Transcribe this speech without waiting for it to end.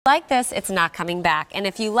Like this, it's not coming back. And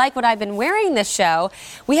if you like what I've been wearing this show,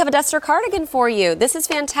 we have a duster cardigan for you. This is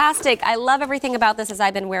fantastic. I love everything about this as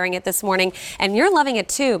I've been wearing it this morning. And you're loving it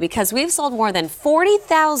too, because we've sold more than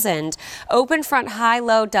 40,000 open front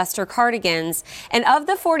high-low duster cardigans. And of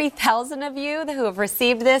the 40,000 of you who have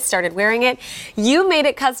received this, started wearing it, you made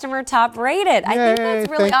it customer top rated. I think that's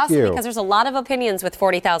really awesome because there's a lot of opinions with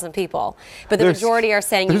 40,000 people. But the majority are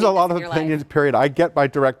saying there's a lot of opinions, period. I get my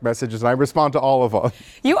direct messages and I respond to all of them.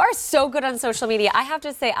 You are so good on social media. I have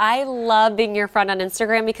to say, I love being your friend on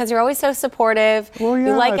Instagram because you're always so supportive. Well, yeah,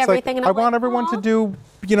 you like everything. Like, and I want everyone to do,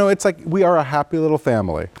 you know, it's like we are a happy little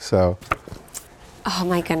family. So. Oh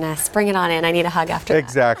my goodness, bring it on in. I need a hug after that.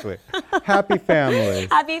 Exactly. Happy family.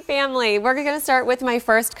 Happy family. We're going to start with my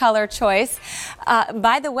first color choice.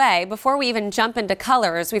 By the way, before we even jump into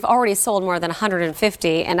colors, we've already sold more than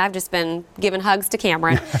 150, and I've just been giving hugs to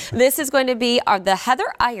Cameron. This is going to be the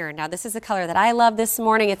Heather Iron. Now, this is a color that I love this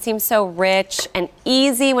morning. It seems so rich and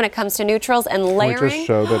easy when it comes to neutrals and layering. Can we just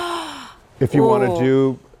show that if you want to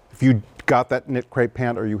do, if you got that knit crepe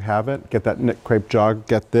pant or you have it, get that knit crepe jog,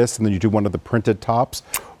 get this, and then you do one of the printed tops,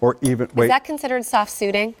 or even, wait. Is that considered soft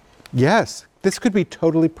suiting? Yes. This could be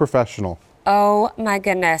totally professional. Oh my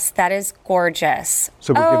goodness, that is gorgeous.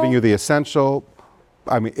 So we're giving you the essential,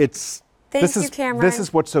 I mean, it's, Thank you, Cameron. This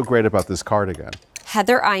is what's so great about this cardigan.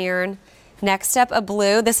 Heather Iron. Next up, a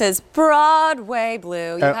blue. This is Broadway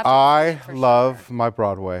blue. And I love my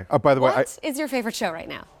Broadway. By the way, what is your favorite show right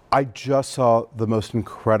now? I just saw the most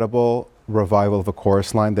incredible revival of a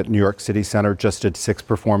chorus line that New York City Center just did 6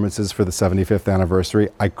 performances for the 75th anniversary.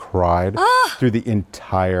 I cried through the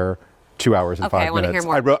entire 2 hours and 5 minutes. I want to hear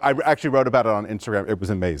more. I actually wrote about it on Instagram. It was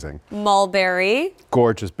amazing. Mulberry.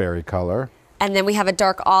 Gorgeous berry color. And then we have a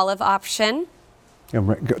dark olive option.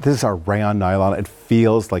 This is our rayon nylon. It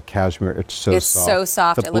feels like cashmere. It's so soft. It's so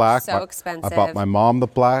soft. The It black, looks so expensive. I bought my mom the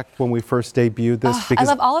black when we first debuted this. Because I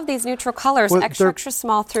love all of these neutral colors, extra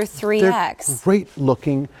small through 3X. They're great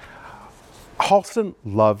looking. Halston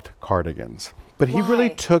loved cardigans, but he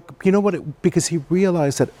really took, you know what, because he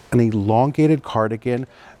realized that an elongated cardigan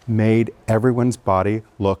made everyone's body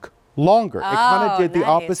look longer. It kind of did the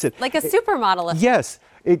opposite. Like a supermodel effect. Yes.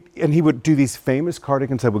 And he would do these famous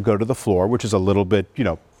cardigans that would go to the floor, which is a little bit, you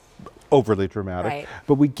know, overly dramatic. Right.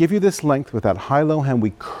 But we give you this length with that high-low hem.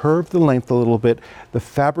 We curve the length a little bit. The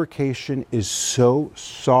fabrication is so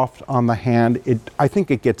soft on the hand. I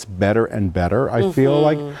think it gets better and better. I feel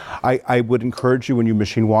like I would encourage you when you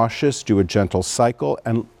machine wash this, do a gentle cycle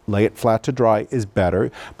and lay it flat to dry is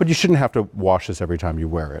better, but you shouldn't have to wash this every time you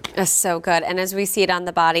wear it. It's so good. And as we see it on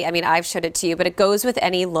the body, I mean, I've showed it to you, but it goes with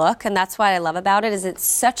any look. And that's what I love about it is it's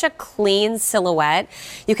such a clean silhouette.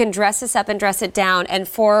 You can dress this up and dress it down. And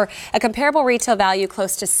for a comparable retail value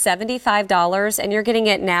close to $75, and you're getting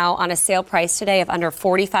it now on a sale price today of under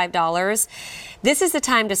 $45, this is the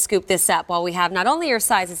time to scoop this up while we have not only your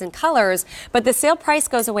sizes and colors, but the sale price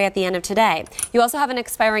goes away at the end of today. You also have an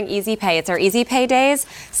expiring Easy Pay. It's our Easy Pay days.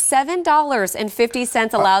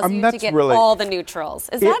 $7.50 allows you to get all the neutrals.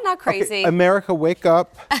 Is that not crazy? Okay, America, wake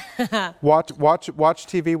up. watch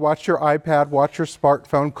TV, watch your iPad, watch your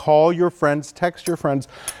smartphone, call your friends, text your friends,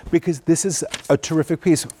 because this is a terrific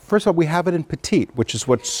piece. First of all, we have it in petite, which is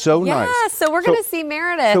what's so nice. Yeah, so we're going to see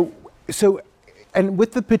Meredith. And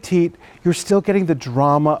with the petite, you're still getting the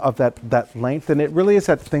drama of that length. And it really is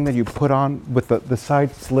that thing that you put on with the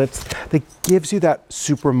side slits that gives you that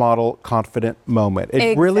supermodel confident moment.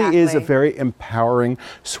 It really is a very empowering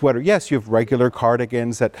sweater. Yes, you have regular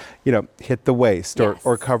cardigans that, you know, hit the waist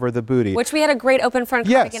or cover the booty. Which we had a great open front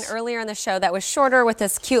cardigan earlier in the show that was shorter with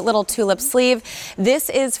this cute little tulip sleeve. This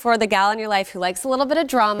is for the gal in your life who likes a little bit of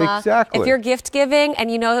drama. Exactly. If you're gift giving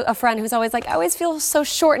and you know a friend who's always like, I always feel so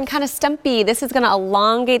short and kind of stumpy, this is going to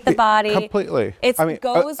elongate the body. Completely. It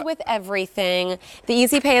goes with everything. The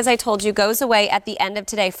Easy Pay, as I told you, goes away at the end of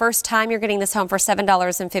today. First time you're getting this home for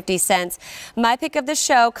 $7.50. My pick of the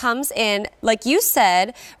show comes in, like you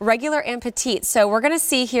said, regular and petite. So we're going to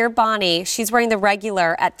see here Bonnie. She's wearing the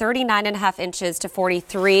regular at 39.5 inches to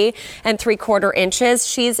 43 3/4 inches.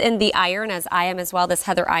 She's in the iron, as I am as well, this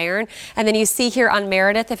Heather Iron. And then you see here on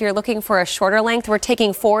Meredith, if you're looking for a shorter length, we're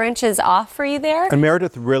taking 4 inches off for you there. And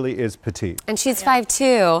Meredith really is petite. And she's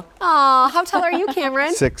 5'2". Aw, how tall are you,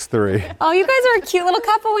 Cameron? 6'3". Oh, you guys are a cute little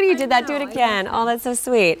couple when you did that. Do it again. Oh, that's so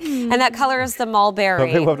sweet. And that color is the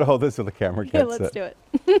mulberry. We'll have to hold this so the camera gets let's do it.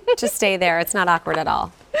 Just stay there. It's not awkward at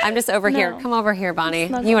all. I'm just over here. Come over here, Bonnie.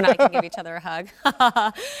 You and I can give each other a hug.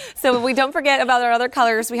 So we don't forget about our other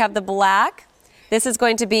colors. We have the black, This is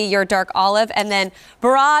going to be your dark olive, and then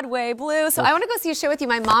Broadway blue. So I want to go see a show with you.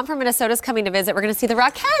 My mom from Minnesota is coming to visit. We're going to see the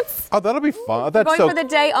Rockettes. Oh, that'll be fun. We're going for the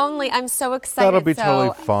day only. I'm so excited. That'll be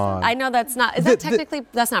totally fun. I know that's not, is that technically,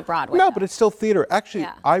 that's not Broadway. No, though. but it's still theater. Actually,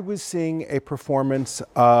 I was seeing a performance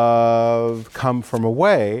of Come From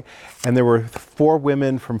Away, and there were 4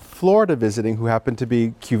 women from Florida visiting who happened to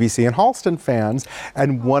be QVC and Halston fans,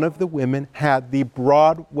 and one of the women had the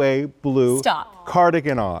Broadway blue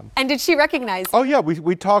cardigan on. And did she recognize you? Oh yeah,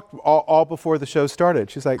 we talked all before the show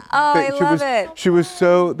started. She's like, I love it. She was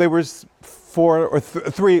so, there was 4 or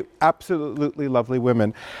 3 absolutely lovely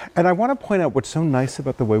women. And I want to point out what's so nice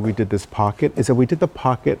about the way we did this pocket is that we did the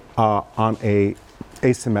pocket on a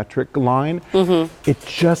asymmetric line. It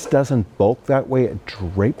just doesn't bulk that way. It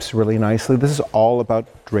drapes really nicely. This is all about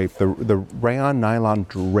drape. The rayon nylon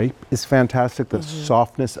drape is fantastic. The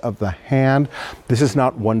softness of the hand. This is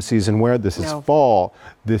not one season wear. This is fall.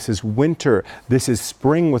 This is winter. This is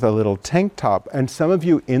spring with a little tank top. And some of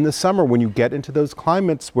you in the summer, when you get into those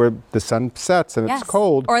climates where the sun sets and it's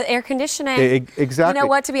cold. Or air conditioning. Exactly. You know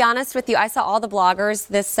what, to be honest with you, I saw all the bloggers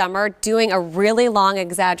this summer doing a really long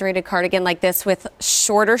exaggerated cardigan like this with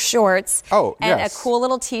shorter shorts and a cool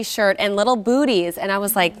little t-shirt and little booties. And I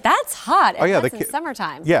was like, that's hot. And that's in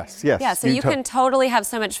summertime. Yes. Yeah, so you can totally have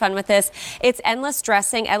so much fun with this. It's endless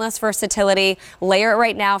dressing, endless versatility. Layer it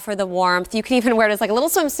right now for the warmth. You can even wear it as like a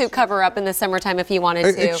little swimsuit cover up in the summertime if you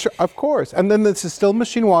wanted to. Of course. And then this is still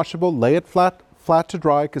machine washable. Lay it flat to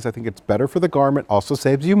dry because I think it's better for the garment. Also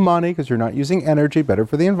saves you money because you're not using energy. Better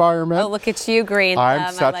for the environment. Oh, look at you, green thumb.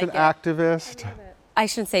 I'm such an activist. I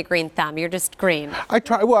shouldn't say green thumb. You're just green. I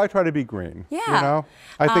try to be green. Yeah. You know?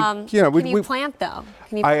 I think, can you plant though?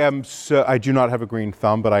 I do not have a green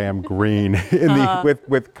thumb, but I am green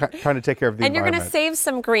with trying to take care of the environment. And you're going to save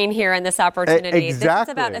some green here in this opportunity.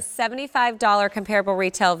 Exactly. This is about a $75 comparable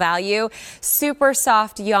retail value. Super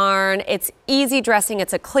soft yarn. It's easy dressing.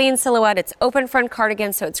 It's a clean silhouette. It's open front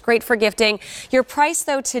cardigan, so it's great for gifting. Your price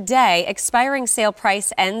though today, expiring sale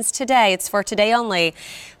price ends today. It's for today only,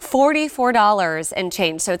 $44 and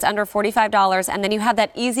change. So it's under $45. And then you have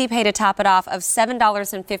that easy pay to top it off of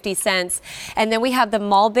 $7.50. And then we have the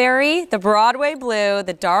mulberry, the Broadway blue,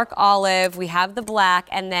 the dark olive, we have the black,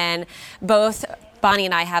 and then both Bonnie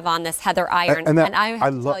and I have on this heather iron. And I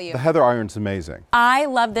have to tell you, the heather iron's amazing. I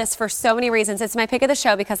love this for so many reasons. It's my pick of the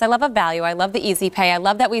show because I love a value. I love the easy pay. I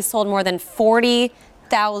love that we sold more than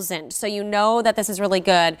 40,000. So you know that this is really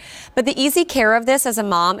good. But the easy care of this as a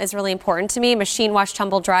mom is really important to me. Machine wash,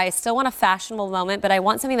 tumble dry. I still want a fashionable moment, but I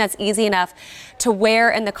want something that's easy enough to wear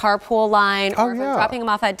in the carpool line or if I'm dropping them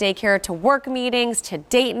off at daycare, to work meetings, to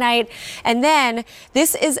date night. And then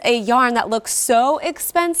this is a yarn that looks so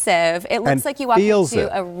expensive. It looks like you walk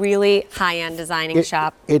into a really high-end designing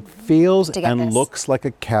shop. It feels and looks like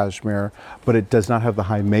a cashmere, but it does not have the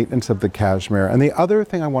high maintenance of the cashmere. And the other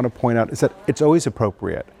thing I want to point out is that it's always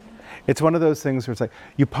appropriate. It's one of those things where it's like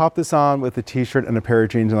you pop this on with a t-shirt and a pair of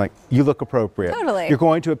jeans and like you look appropriate. Totally. You're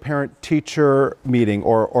going to a parent-teacher meeting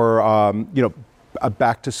or a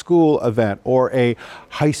back-to-school event or a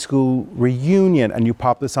high school reunion and you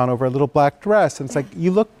pop this on over a little black dress and it's like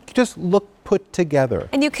you just look put together.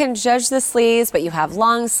 And you can judge the sleeves, but you have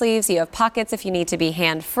long sleeves, you have pockets if you need to be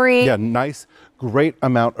hand-free. Yeah, nice. Great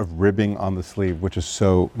amount of ribbing on the sleeve, which is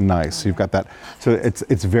so nice. So you've got that. So it's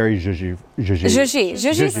very zhuzhy.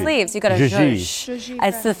 Zhuzhy sleeves. You got a zhuzh.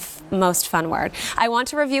 It's the most fun word. I want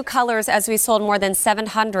to review colors as we sold more than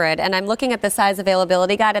 700, and I'm looking at the size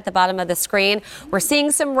availability guide at the bottom of the screen. We're seeing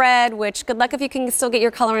some red, which good luck if you can still get your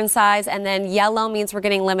color and size, and then yellow means we're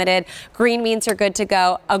getting limited. Green means you're good to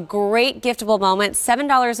go. A great giftable moment.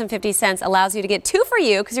 $7.50 allows you to get 2 for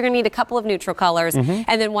you because you're going to need a couple of neutral colors, and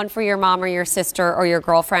then 1 for your mom or your sister or your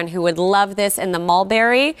girlfriend who would love this in the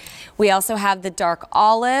mulberry. We also have the dark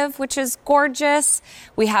olive, which is gorgeous.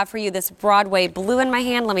 We have for you this Broadway blue in my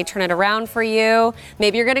hand. Let me turn it around for you.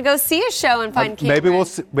 Maybe you're going to go see a show and find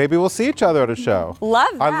Cameron. Maybe we'll see each other at a show. Love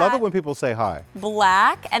that. I love it when people say hi.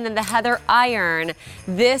 Black, and then the heather iron.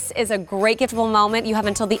 This is a great giftable moment. You have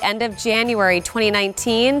until the end of January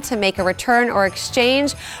 2019 to make a return or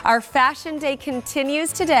exchange. Our fashion day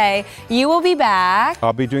continues today. You will be back.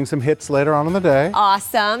 I'll be doing some hits later on in the day.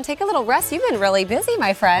 Awesome. Take a little rest. You've been really busy,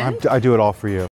 my friend. I do it all for you.